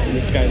hit the net.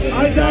 This guy's on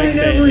I the side dine saying it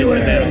hit the everywhere.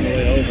 net on the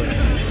way over.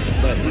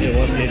 But it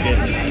wasn't. It didn't.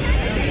 I don't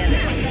get it.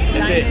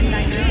 Dine in,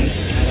 dine out. I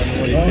don't know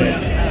what he said.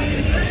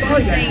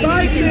 Sorry, Saying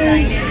guys. you can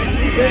dine in and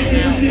you can dine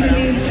out, but I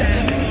don't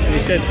know. He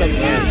said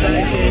something else in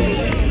that game.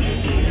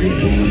 You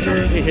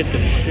losers. He hit the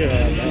shit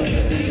out of that.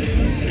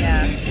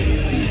 Yeah.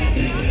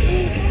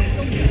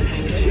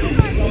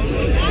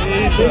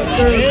 Big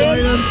serve,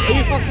 Dainis. Are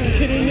you fucking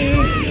kidding me? Are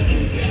you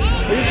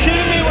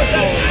kidding me with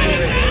that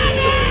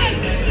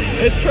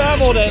shit? It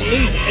traveled at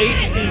least 8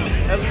 feet.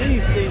 At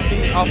least 8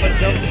 feet off a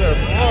jump serve.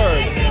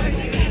 Hard.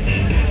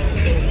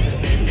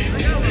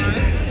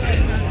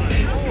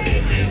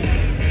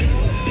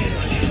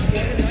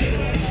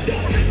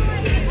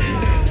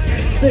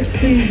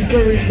 16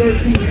 serving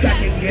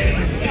 13-second game.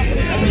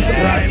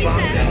 Right,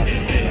 Bomgren.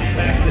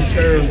 Back to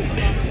serve.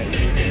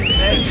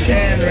 And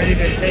Chan ready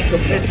to take a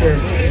picture.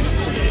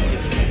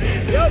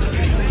 Yep.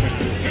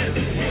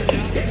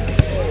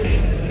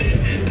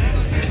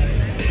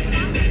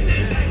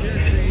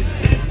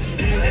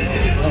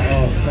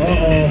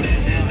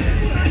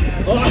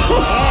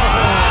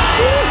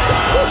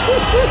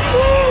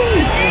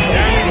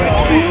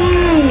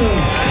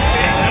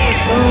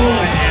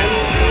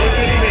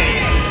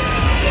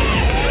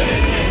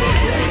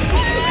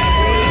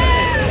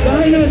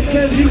 Dainis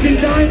says you can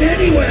dine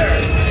anywhere.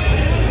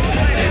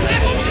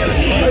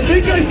 I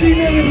think I seen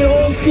that in the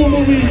old school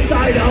movie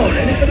Side Out.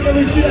 Anybody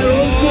ever see that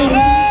old school movie?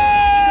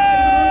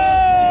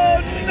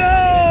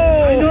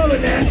 Oh, I know the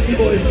Nasty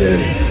Boys did.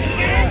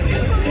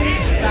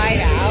 Side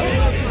out.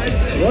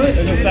 What? It's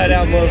a side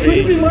out movie.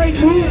 Sleepy Mike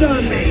moved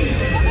on me.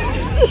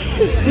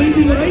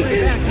 Sleepy Mike?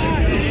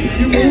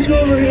 You moved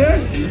over here?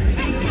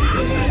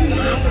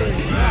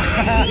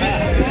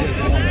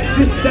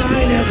 Just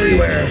dine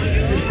everywhere.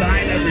 Just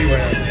dine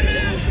everywhere.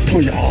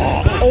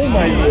 Oh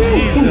my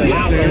Jesus, dude.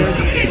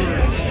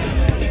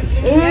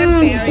 They're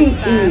very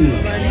fast.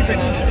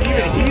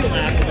 Even he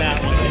laughed about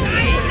it.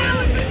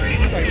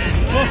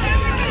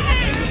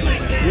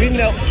 We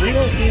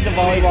don't see the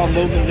volleyball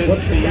moving this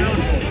What's the speed count?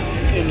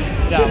 in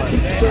Dallas. It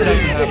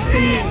doesn't happen.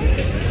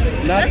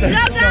 16. Not Let's the go,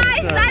 guys!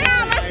 jump serve. Side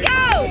out, let's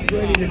go!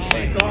 Ready to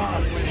take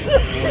off.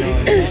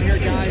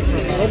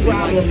 No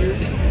problem.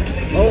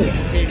 Oh,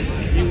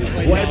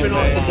 wiping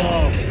off the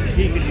ball.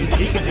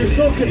 You're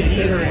so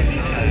considerate.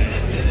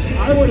 I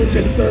would have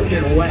just served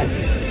it wet.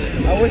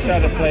 I wish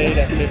I'd have played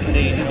at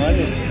 15. You know, I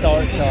just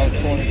started till I was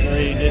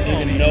 23.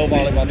 Didn't even know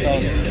volleyball till I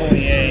was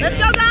 28. Let's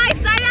go, guys!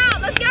 Side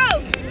out, let's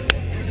go!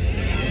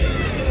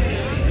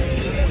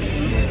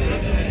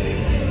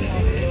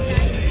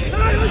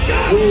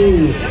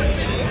 Ooh.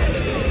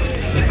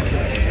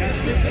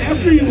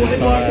 After you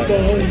wipe off the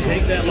ball and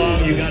take that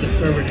long, you got to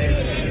serve it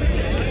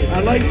in. I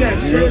like that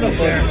shirt up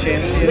there.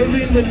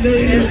 Living the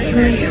native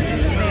dream.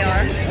 They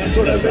are. That's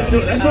what I've been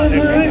doing. That's what I'm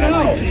doing right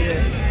now.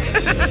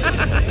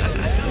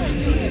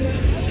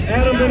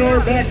 Adam and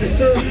Oort back to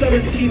serve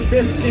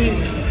 17-15.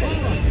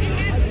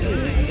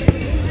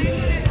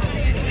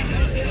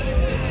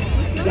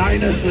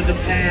 Dainis with the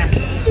pass.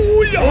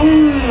 Ooh.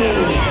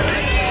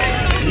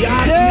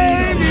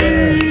 Jasmin over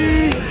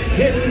there.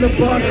 Hitting the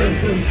butter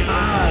from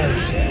Cull.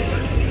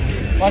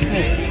 Watch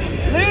this.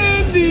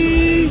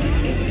 Lindy!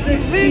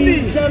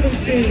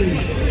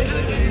 16-17.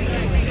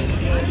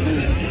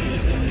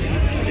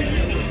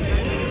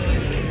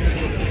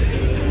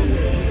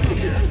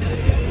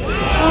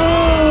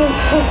 Oh!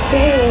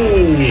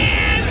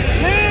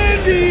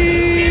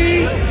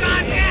 Lindy!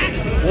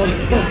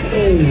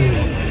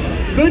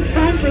 Good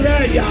time for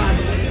that, Yas.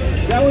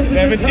 That was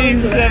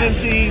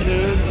 17-17,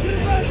 dude.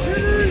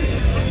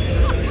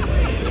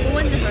 Who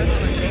won the first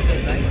one? They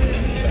did, right?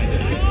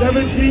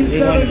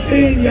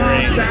 17-17,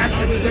 Yas back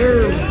to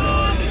serve.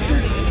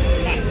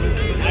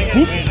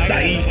 Whoop,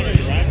 Saeed.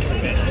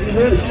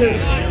 Listen.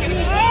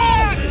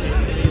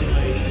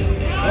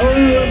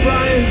 Oh,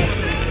 Brian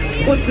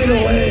puts it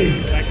away.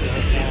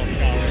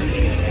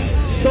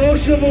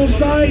 Sociable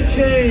side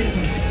change.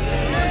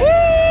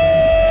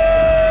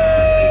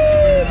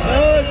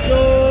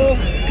 Social.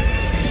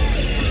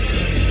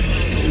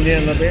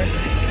 Indian love beer.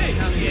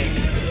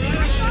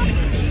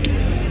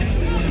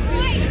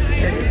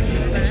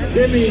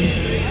 Jimmy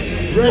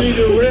ready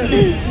to rip.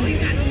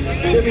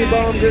 Jimmy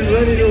Bomgren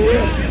ready to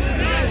rip.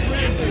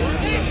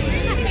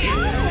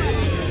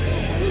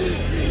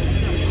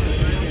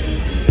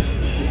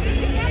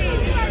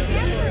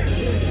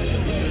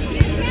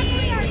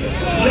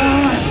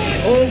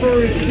 Josh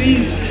over and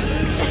deep.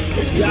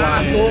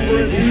 Josh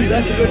over and deep.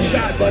 That's a good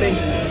shot, buddy.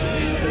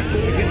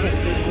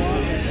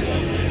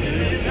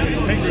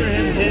 Picture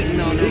him hitting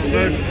on his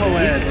first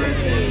co-ed.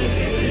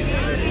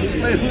 He's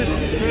played with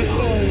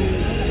Crystal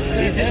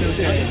and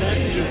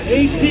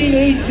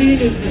 18-18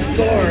 is the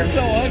score. It's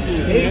so ugly.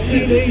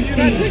 18-18. You're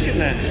not thinking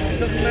that. It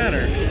doesn't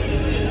matter.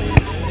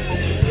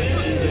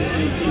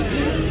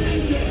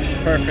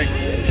 Perfect.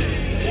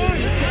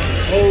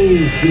 Oh,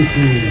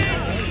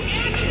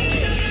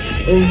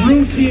 a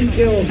routine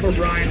kill for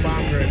Brian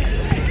Bomgren.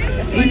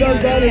 He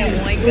does that in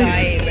his sleep.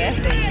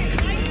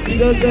 He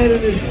does that in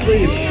his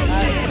sleep.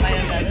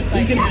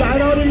 He can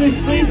side out in his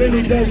sleep and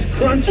he does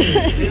crunches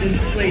in his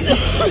sleep.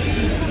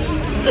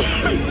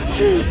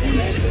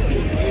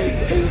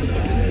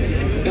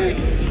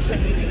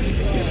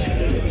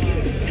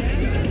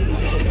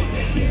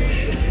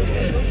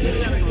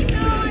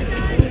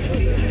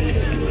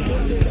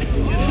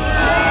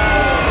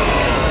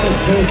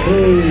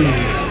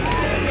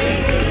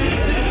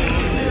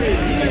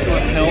 That's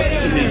what helps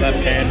to be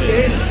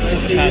left-handed.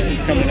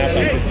 Passes coming up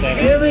at the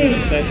center.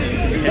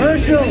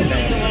 Herschel.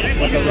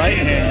 But the right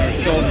hand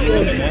is so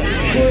good.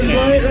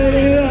 Right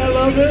here, I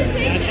love it.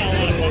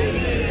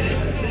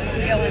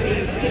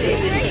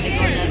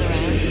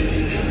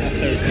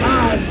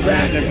 Haas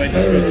back to Everybody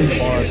just goes to the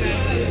bar.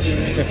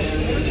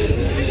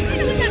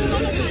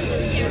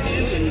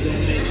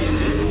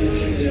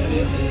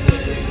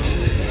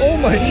 Oh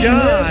my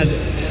God!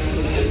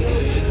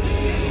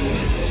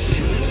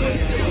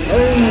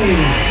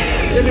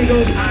 Oh, Jimmy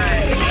goes high.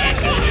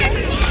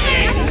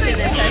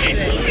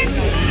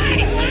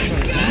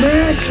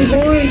 Match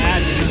point.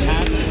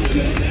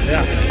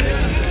 Yeah.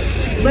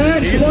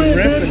 Match He's point.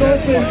 ripping That's that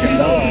open. fucking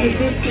ball.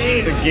 2015.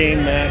 It's a game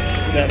match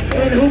set And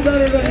point. who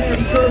better to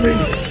have serving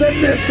than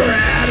Mr.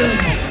 Adam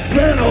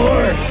Van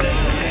Oort?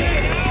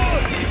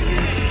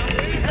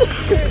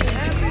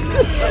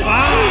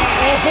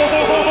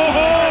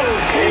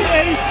 He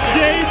aced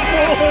game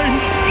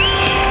points!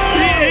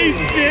 He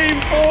aced game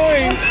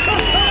points!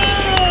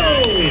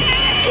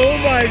 Oh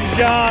my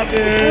God,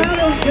 dude!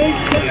 Adam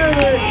takes care of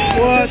it.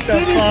 What the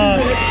Finishes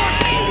fuck? it.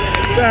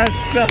 That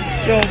sucks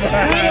so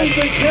bad. Adam's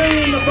been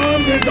carrying the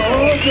Bomgren's all